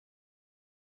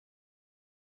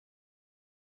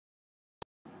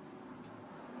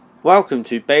Welcome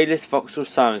to Bayliss Vauxhall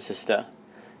Cirencester.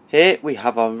 Here we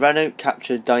have our Renault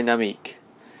Capture Dynamique.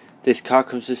 This car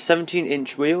comes with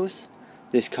 17-inch wheels.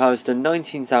 This car has done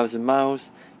 19,000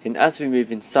 miles, and as we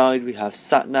move inside we have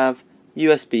sat-nav,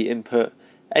 USB input,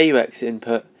 AUX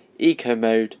input, eco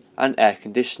mode and air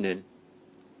conditioning.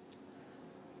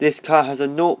 This car has a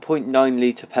 0.9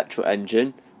 litre petrol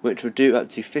engine which will do up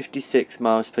to 56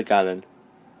 miles per gallon.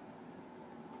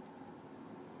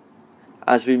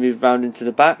 As we move round into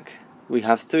the back, we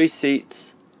have 3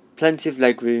 seats, plenty of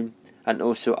legroom and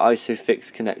also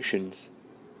ISOFIX connections.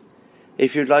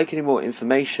 If you would like any more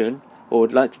information or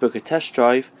would like to book a test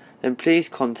drive, then please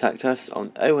contact us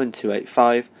on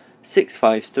 01285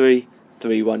 653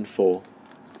 314.